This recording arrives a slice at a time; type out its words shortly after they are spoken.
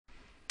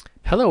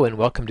Hello and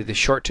welcome to this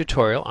short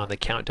tutorial on the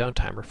countdown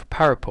timer for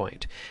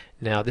PowerPoint.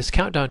 Now this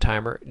countdown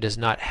timer does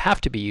not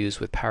have to be used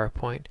with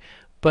PowerPoint,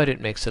 but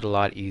it makes it a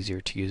lot easier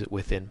to use it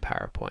within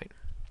PowerPoint.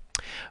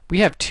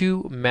 We have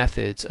two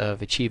methods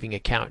of achieving a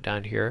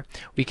countdown here.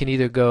 We can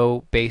either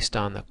go based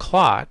on the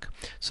clock,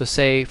 so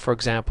say for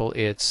example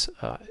it's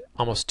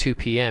almost 2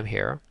 p.m.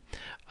 here.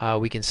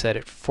 We can set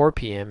it 4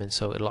 p.m. and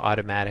so it'll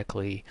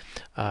automatically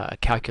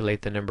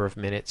calculate the number of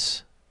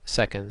minutes,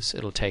 seconds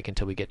it'll take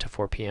until we get to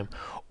 4 p.m.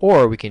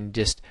 Or we can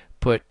just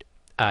put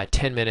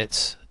 10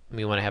 minutes.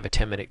 We want to have a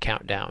 10-minute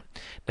countdown.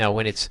 Now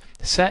when it's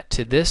set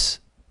to this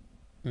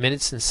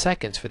minutes and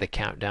seconds for the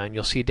countdown,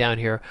 you'll see down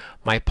here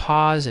my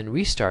pause and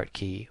restart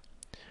key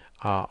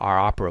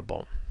are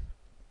operable.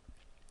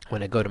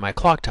 When I go to my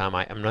clock time,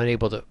 I'm not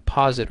able to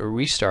pause it or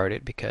restart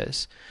it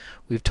because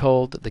we've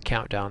told the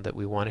countdown that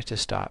we want it to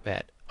stop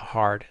at a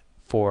hard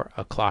 4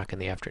 o'clock in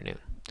the afternoon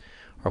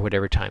or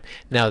whatever time.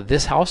 Now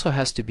this also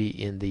has to be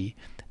in the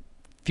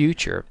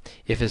future.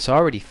 If it's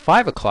already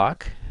 5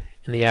 o'clock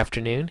in the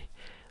afternoon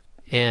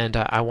and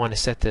I want to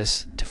set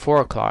this to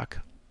 4 o'clock,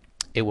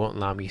 it won't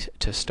allow me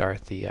to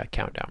start the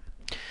countdown.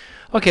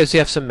 Okay, so you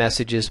have some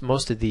messages.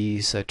 Most of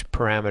these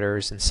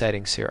parameters and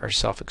settings here are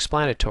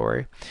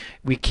self-explanatory.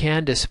 We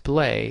can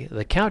display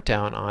the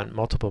countdown on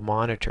multiple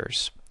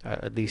monitors,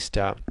 at least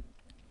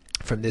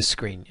from this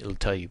screen it'll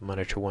tell you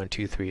monitor 1,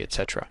 2, 3,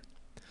 etc.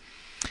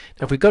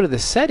 Now if we go to the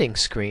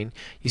settings screen,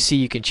 you see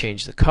you can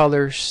change the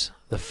colors,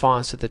 the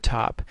fonts at the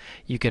top.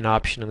 You can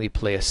optionally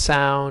play a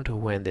sound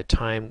when the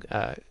time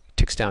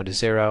ticks down to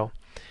 0.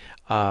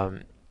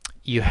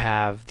 You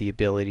have the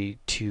ability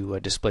to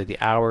display the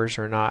hours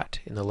or not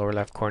in the lower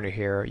left corner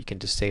here. You can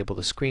disable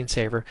the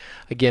screensaver.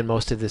 Again,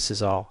 most of this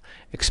is all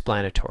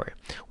explanatory.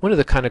 One of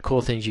the kind of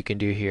cool things you can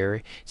do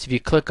here is if you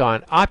click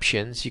on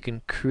options, you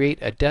can create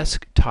a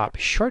desktop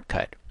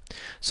shortcut.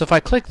 So if I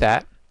click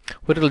that,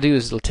 what it'll do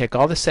is it'll take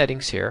all the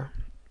settings here.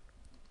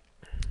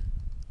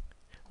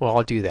 Well,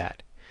 I'll do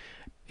that.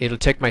 It'll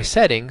take my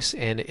settings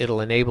and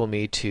it'll enable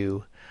me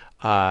to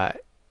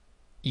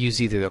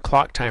use either the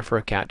clock time for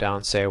a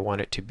countdown. Say I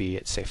want it to be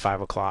at say 5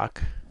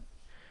 o'clock,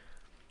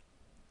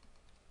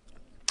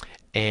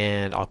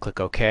 and I'll click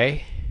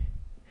OK,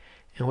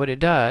 and what it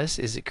does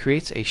is it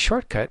creates a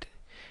shortcut.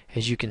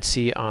 As you can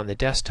see on the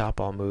desktop,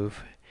 I'll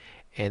move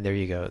and there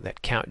you go,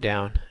 that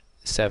countdown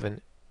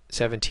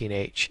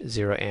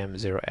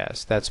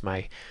 17H0M0S. That's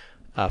my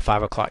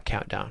 5 o'clock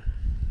countdown.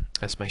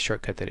 That's my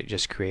shortcut that it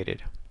just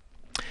created.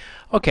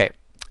 Okay,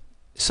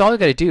 so all I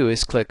got to do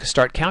is click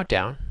Start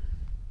Countdown,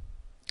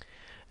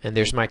 and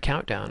there's my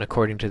countdown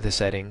according to the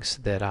settings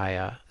that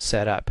I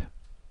set up.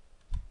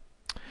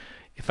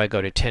 If I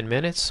go to 10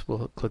 minutes,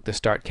 we'll click the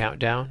Start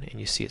Countdown, and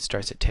you see it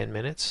starts at 10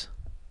 minutes.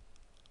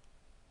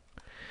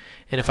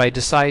 And if I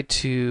decide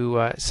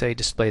to say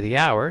display the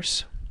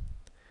hours,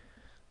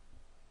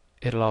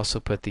 it'll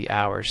also put the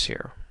hours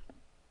here.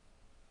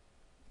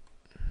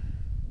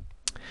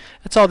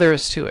 That's all there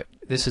is to it.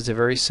 This is a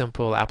very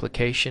simple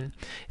application.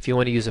 If you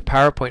want to use the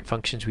PowerPoint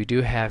functions, we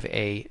do have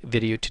a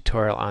video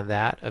tutorial on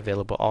that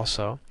available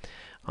also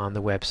on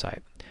the website.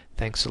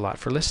 Thanks a lot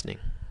for listening.